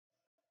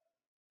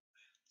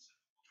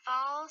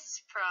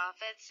false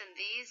prophets in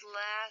these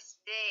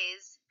last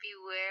days.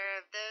 Beware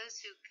of those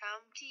who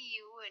come to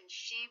you in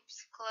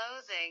sheep's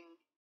clothing,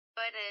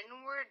 but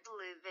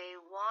inwardly they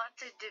want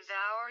to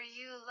devour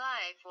you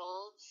like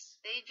wolves.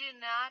 They do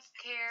not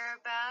care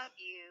about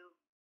you.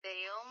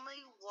 They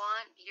only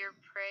want your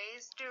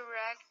praise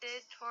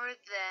directed toward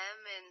them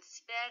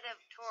instead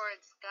of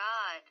towards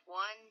God.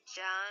 1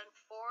 John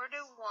 4:1.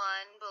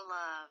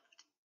 Beloved,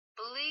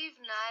 believe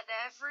not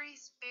every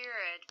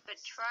spirit, but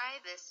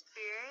try the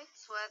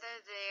spirits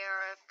whether they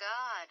are of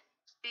God,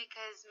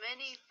 because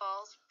many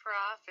false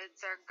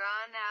prophets are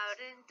gone out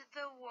into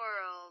the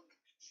world.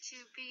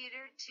 2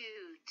 Peter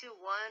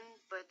 2:1.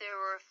 But there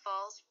were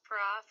false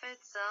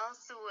prophets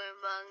also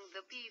among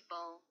the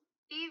people,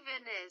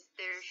 even as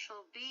there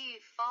shall be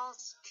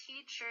false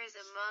teachers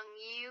among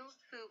you,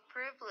 who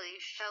privily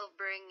shall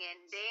bring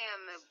in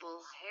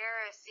damnable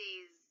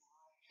heresies,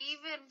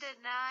 even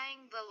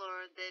denying the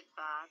Lord that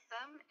bought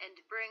them, and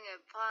bring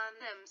upon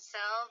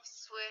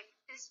themselves swift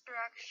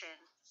destruction.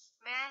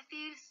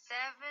 Matthew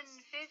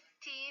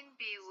 7:15.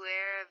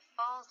 Beware of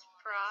false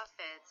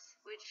prophets,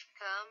 which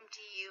come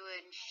to you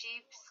in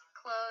sheep's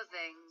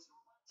clothing,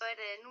 but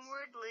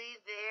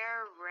inwardly they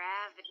are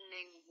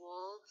ravening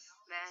wolves.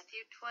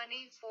 Matthew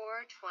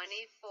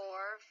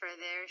 24:24. For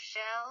there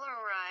shall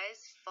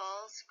arise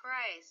false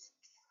Christs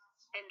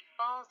and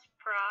false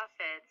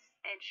prophets,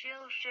 and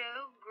shall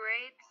show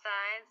great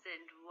signs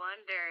and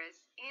wonders,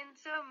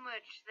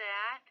 insomuch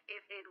that,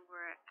 if it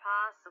were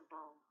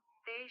possible,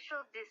 they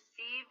shall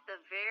deceive the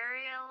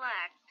very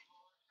elect.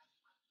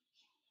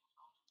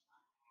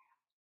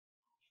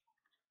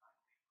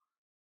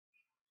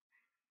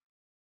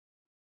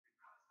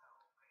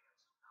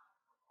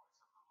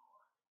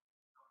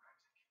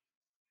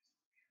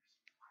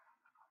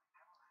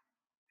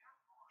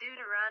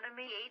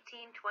 Deuteronomy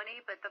 18:20.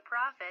 But the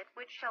prophet,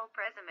 which shall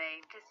presume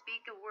to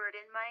speak a word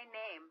in my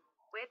name,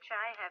 which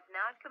I have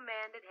not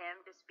commanded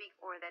him to speak,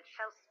 or that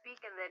shall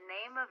speak in the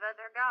name of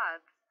other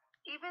gods,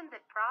 even the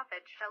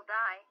prophet shall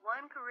die.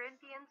 1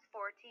 Corinthians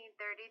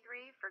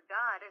 14:33. For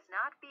God is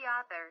not the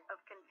author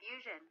of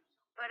confusion,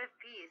 but of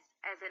peace,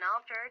 as in all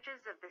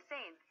churches of the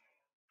saints.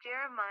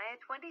 Jeremiah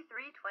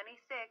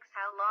 23:26.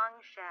 How long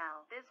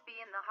shall this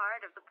be in the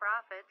heart of the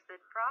prophets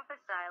that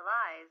prophesy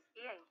lies?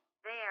 Yea,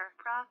 they are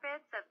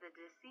prophets of the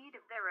deceit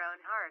of their own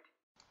heart.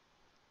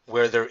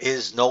 Where there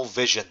is no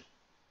vision,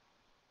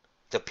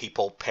 the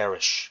people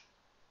perish.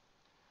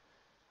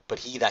 But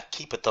he that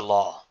keepeth the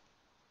law,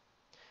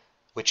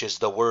 which is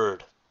the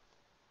word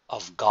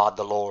of God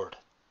the Lord,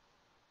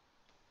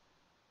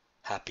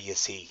 happy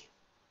is he.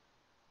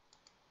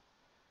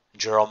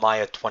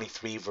 Jeremiah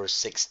 23 verse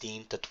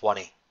 16 to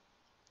 20.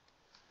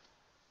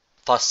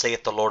 Thus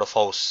saith the Lord of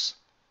hosts,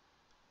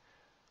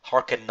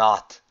 hearken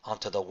not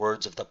unto the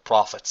words of the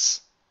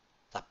prophets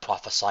that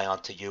prophesy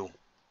unto you.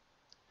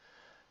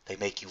 They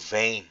make you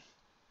vain.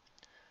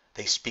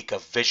 They speak a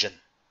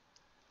vision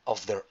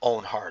of their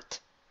own heart,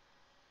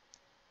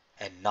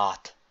 and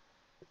not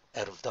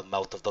out of the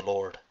mouth of the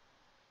Lord.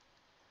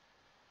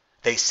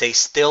 They say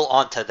still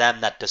unto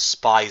them that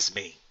despise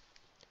me,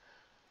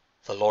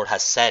 the Lord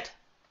has said,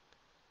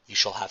 you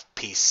shall have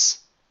peace.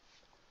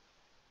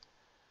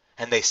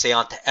 And they say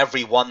unto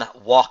every one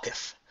that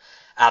walketh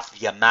after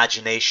the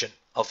imagination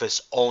of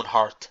his own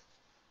heart,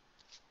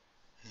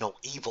 no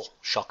evil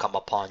shall come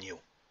upon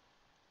you.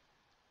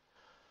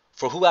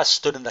 For who has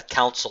stood in the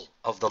counsel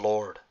of the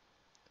Lord,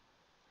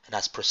 and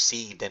has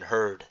perceived and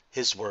heard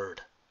his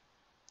word?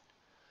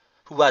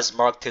 Who has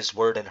marked his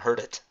word and heard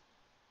it?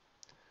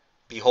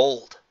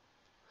 Behold,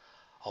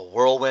 a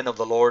whirlwind of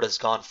the Lord has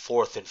gone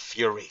forth in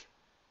fury,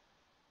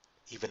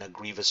 even a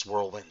grievous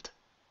whirlwind.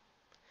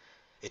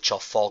 It shall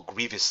fall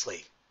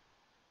grievously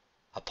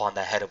upon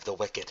the head of the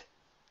wicked.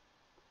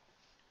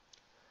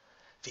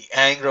 The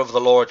anger of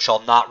the Lord shall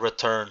not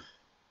return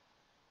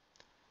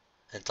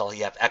until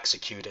he have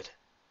executed,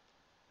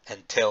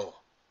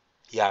 until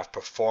he have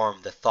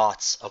performed the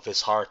thoughts of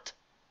his heart.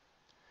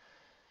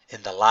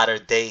 In the latter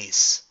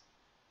days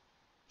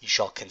ye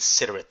shall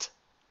consider it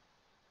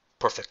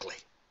perfectly.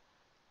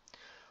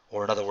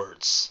 Or in other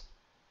words,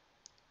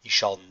 ye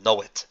shall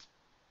know it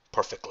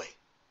perfectly.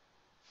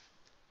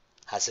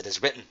 As it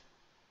is written,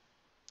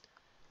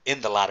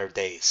 in the latter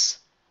days.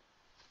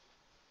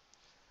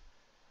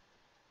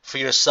 For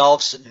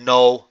yourselves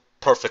know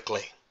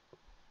perfectly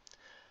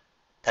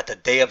that the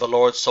day of the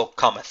Lord so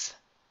cometh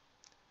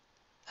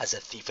as a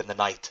thief in the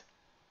night.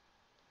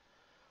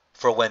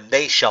 For when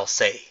they shall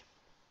say,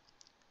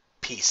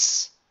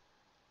 peace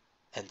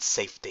and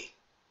safety,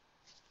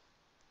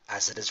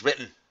 as it is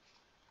written,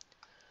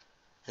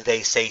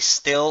 they say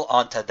still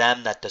unto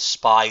them that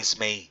despise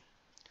me,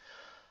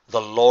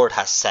 the Lord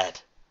has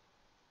said,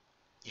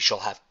 ye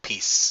shall have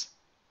peace.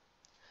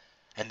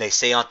 And they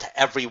say unto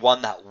every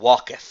one that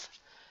walketh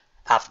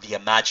after the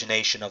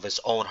imagination of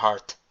his own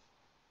heart,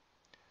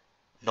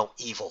 no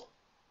evil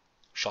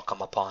shall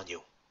come upon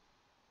you.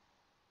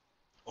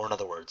 Or in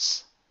other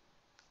words,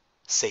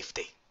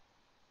 safety.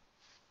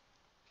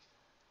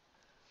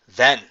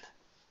 Then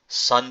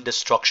sudden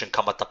destruction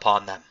cometh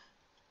upon them,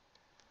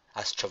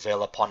 as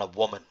travail upon a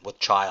woman with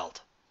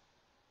child,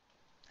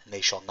 and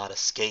they shall not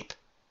escape.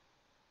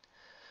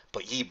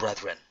 But ye,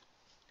 brethren,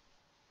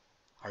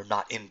 are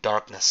not in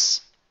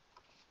darkness,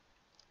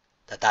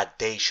 that that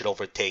day should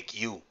overtake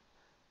you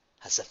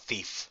as a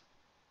thief.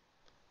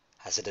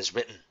 As it is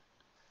written,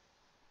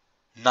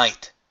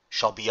 night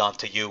shall be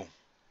unto you,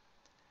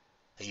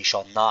 that ye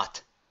shall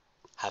not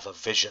have a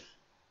vision.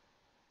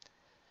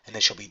 And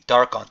it shall be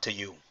dark unto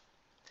you,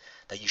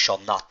 that ye shall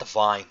not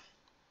divine.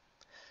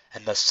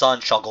 And the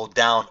sun shall go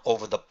down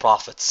over the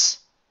prophets,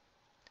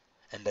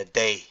 and the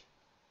day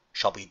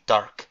shall be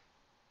dark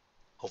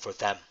over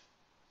them.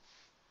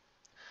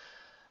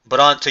 But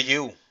unto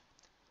you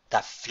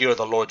that fear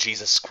the Lord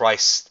Jesus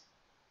Christ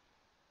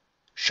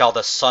shall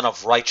the Son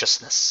of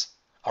Righteousness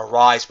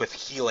arise with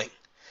healing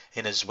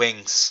in his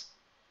wings,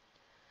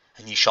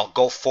 and ye shall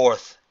go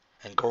forth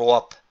and grow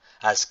up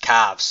as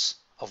calves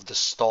of the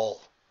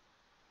stall.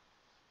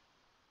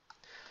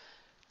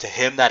 To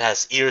him that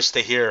has ears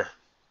to hear,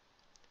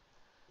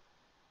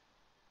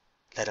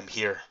 let him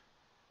hear.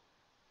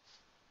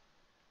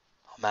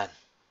 Amen.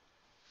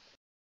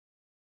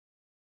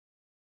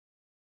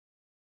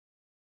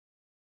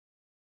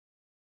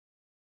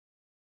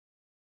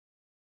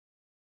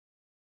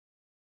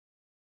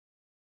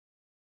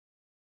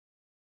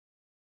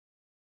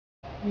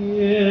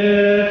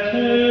 If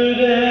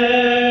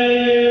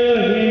today you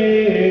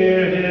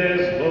hear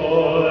his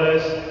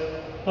voice,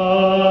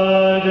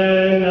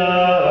 harden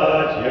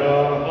not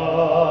your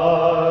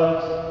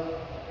hearts.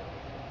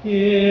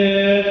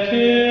 If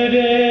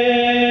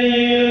today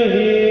you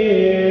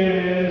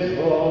hear his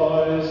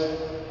voice,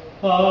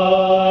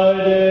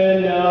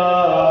 harden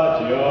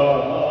not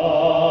your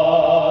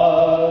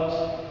hearts.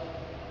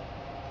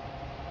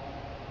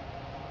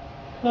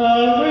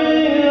 And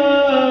bring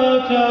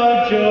out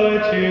our joy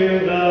to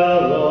the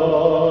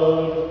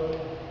Lord.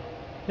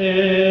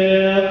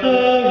 Hail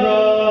the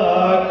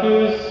rock who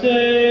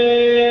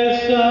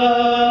saves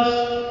us.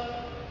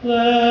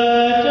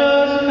 Let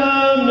us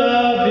come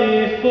now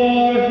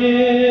before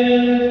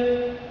him.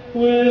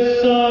 With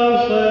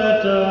songs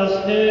let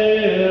us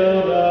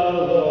hail the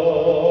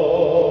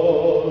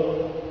Lord.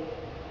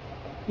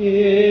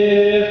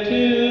 If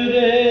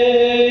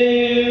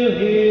today you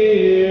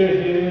hear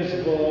his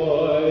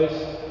voice,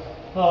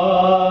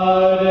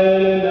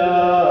 harden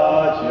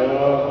not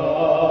your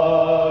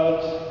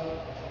hearts.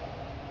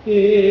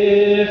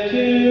 If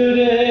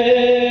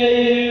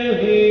today you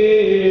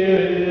hear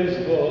his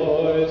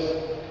voice,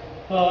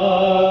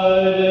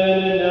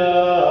 harden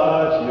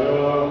not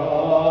your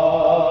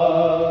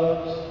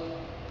hearts.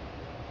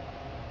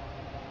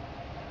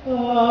 Let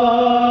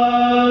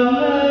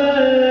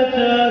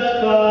us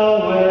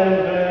bow and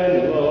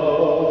bend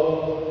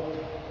low.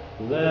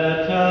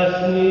 Let us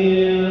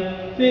kneel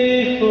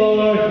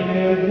before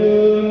him who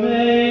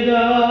made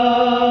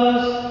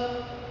us.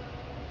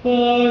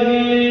 For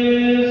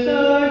he is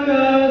our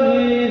God,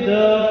 we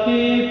the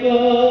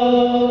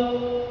people,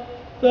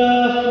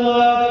 the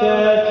flock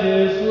that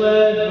is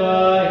led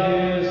by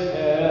his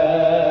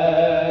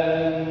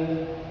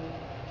hand.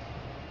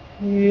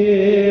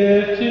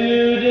 If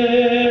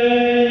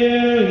today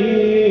you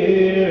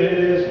hear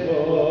his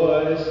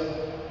voice,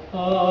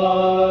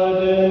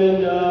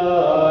 harden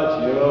not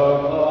your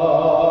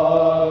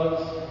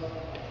hearts.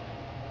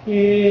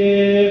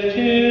 If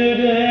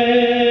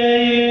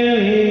today you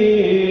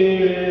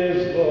hear his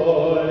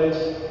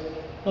voice,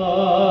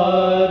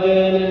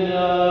 harden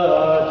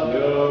not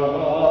your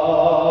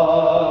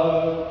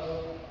hearts.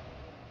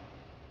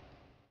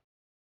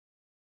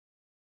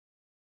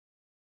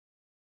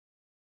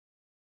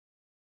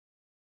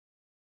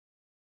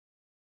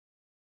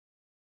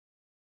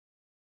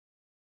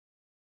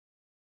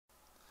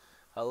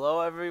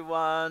 Hello,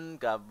 everyone.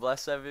 God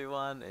bless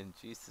everyone in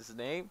Jesus'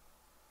 name.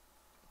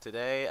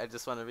 Today, I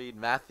just want to read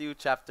Matthew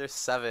chapter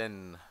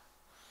 7.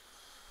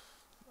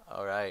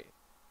 All right,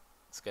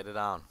 let's get it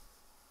on.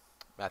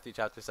 Matthew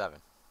chapter 7,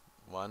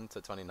 1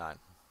 to 29.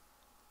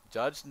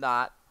 Judge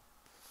not,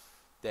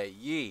 that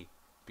ye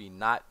be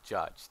not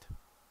judged.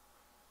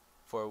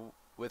 For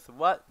with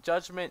what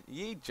judgment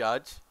ye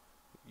judge,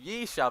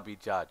 ye shall be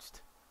judged.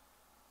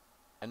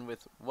 And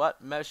with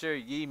what measure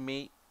ye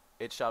mete,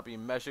 it shall be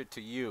measured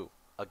to you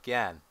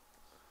again.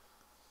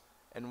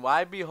 And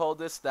why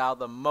beholdest thou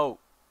the mote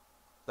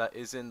that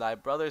is in thy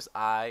brother's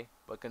eye,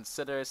 but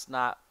considerest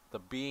not the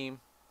beam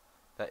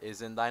that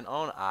is in thine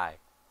own eye?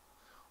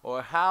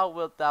 Or how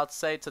wilt thou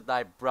say to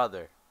thy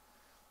brother,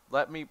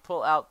 let me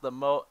pull out the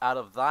mote out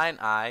of thine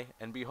eye,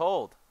 and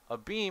behold, a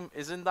beam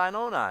is in thine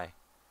own eye?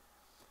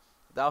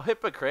 Thou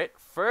hypocrite,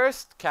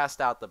 first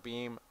cast out the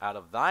beam out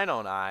of thine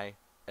own eye,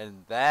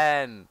 and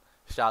then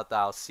shalt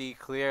thou see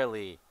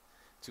clearly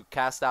to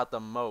cast out the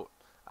mote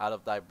out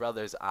of thy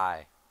brother's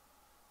eye.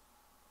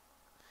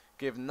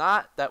 Give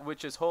not that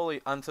which is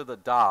holy unto the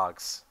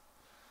dogs,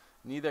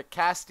 neither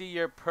cast ye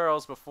your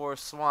pearls before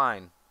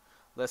swine,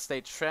 lest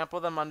they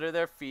trample them under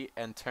their feet,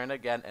 and turn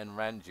again and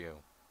rend you.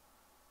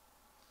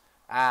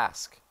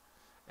 Ask,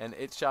 and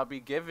it shall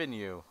be given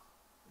you.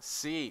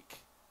 Seek,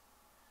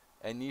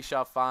 and ye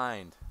shall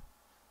find.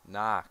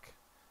 Knock,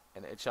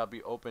 and it shall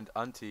be opened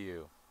unto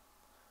you.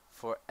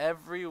 For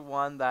every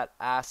one that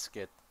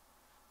asketh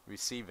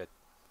receiveth,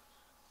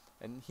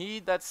 and he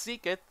that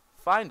seeketh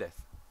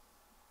findeth,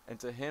 and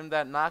to him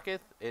that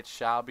knocketh it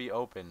shall be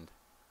opened.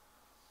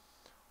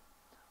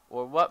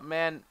 Or what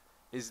man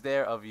is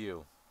there of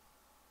you,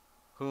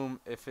 whom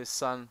if his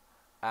son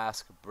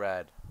ask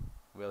bread,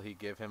 will he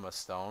give him a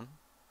stone?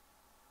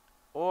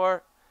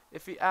 Or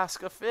if he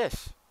ask a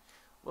fish,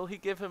 will he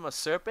give him a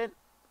serpent?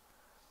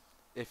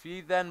 If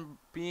ye then,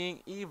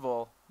 being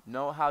evil,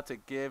 know how to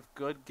give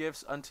good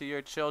gifts unto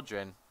your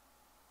children,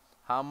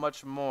 how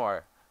much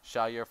more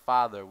shall your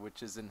Father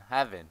which is in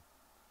heaven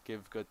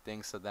give good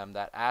things to them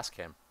that ask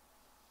him?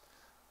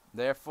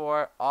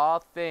 Therefore all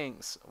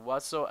things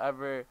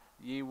whatsoever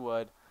ye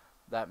would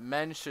that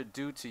men should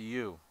do to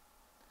you,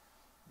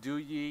 do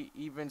ye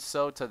even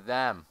so to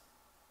them.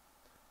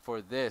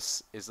 For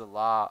this is the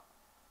law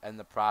and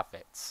the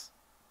prophets.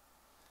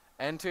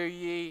 Enter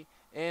ye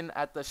in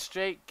at the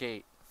strait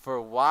gate,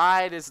 for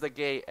wide is the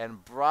gate,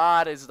 and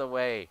broad is the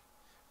way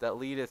that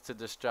leadeth to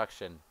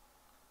destruction,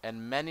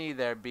 and many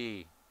there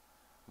be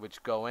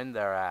which go in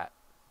thereat.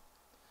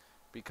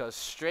 Because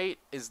strait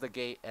is the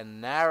gate,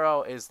 and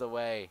narrow is the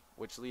way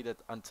which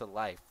leadeth unto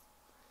life,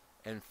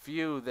 and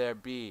few there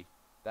be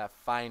that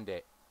find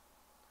it.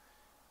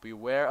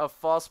 Beware of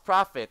false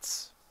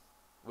prophets,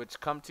 which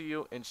come to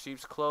you in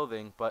sheep's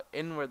clothing, but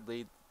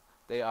inwardly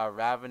they are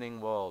ravening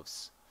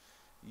wolves.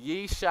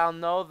 Ye shall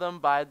know them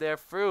by their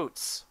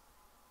fruits.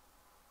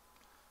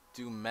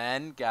 Do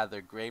men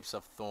gather grapes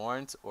of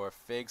thorns, or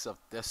figs of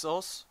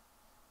thistles?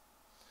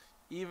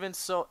 Even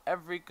so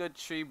every good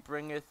tree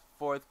bringeth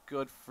forth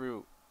good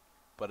fruit,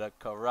 but a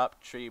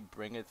corrupt tree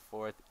bringeth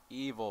forth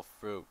evil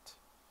fruit.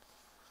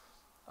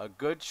 A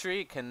good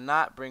tree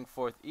cannot bring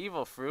forth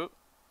evil fruit,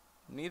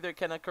 neither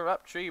can a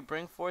corrupt tree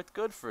bring forth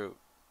good fruit.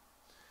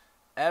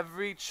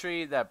 Every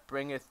tree that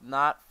bringeth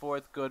not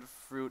forth good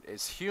fruit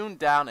is hewn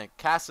down and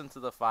cast into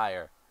the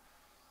fire.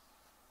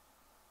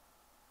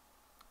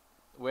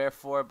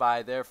 Wherefore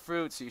by their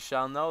fruits ye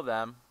shall know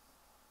them.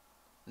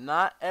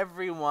 Not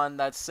every one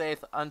that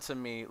saith unto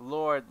me,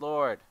 Lord,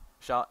 Lord,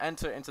 shall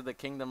enter into the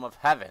kingdom of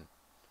heaven,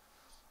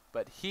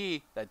 but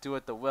he that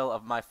doeth the will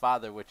of my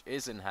Father which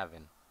is in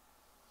heaven.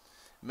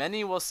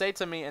 Many will say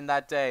to me in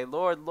that day,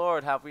 Lord,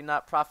 Lord, have we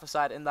not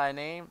prophesied in thy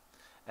name,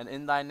 and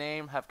in thy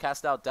name have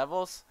cast out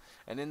devils,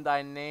 and in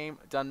thy name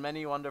done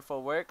many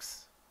wonderful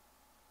works?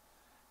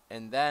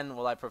 And then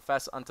will I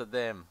profess unto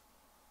them,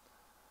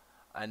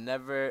 I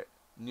never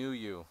knew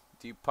you.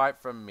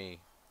 Depart from me,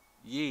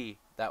 ye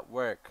that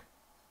work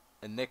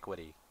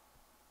iniquity.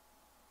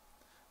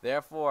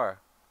 Therefore,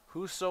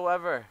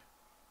 whosoever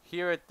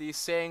heareth these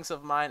sayings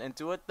of mine and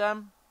doeth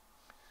them,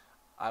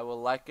 I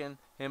will liken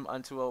him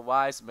unto a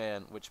wise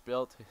man which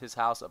built his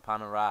house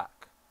upon a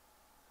rock.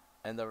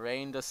 And the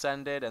rain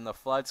descended, and the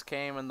floods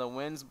came, and the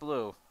winds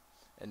blew,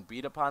 and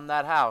beat upon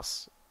that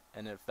house,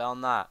 and it fell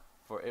not,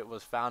 for it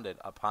was founded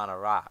upon a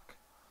rock.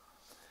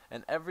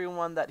 And every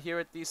one that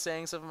heareth these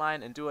sayings of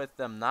mine and doeth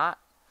them not,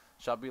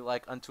 shall be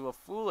like unto a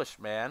foolish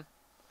man,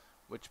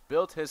 which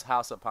built his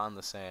house upon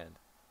the sand.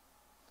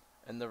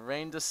 And the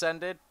rain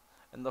descended,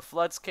 and the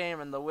floods came,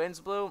 and the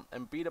winds blew,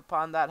 and beat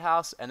upon that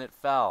house, and it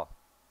fell.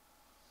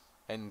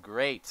 And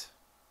great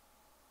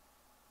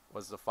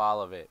was the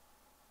fall of it.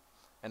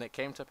 And it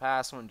came to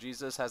pass, when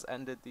Jesus has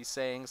ended these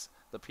sayings,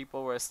 the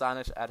people were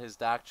astonished at his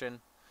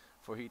doctrine,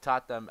 for he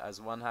taught them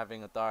as one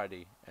having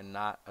authority, and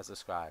not as the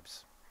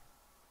scribes.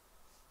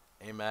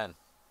 Amen.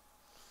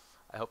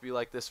 I hope you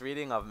like this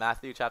reading of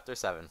Matthew chapter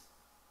 7.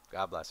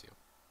 God bless you.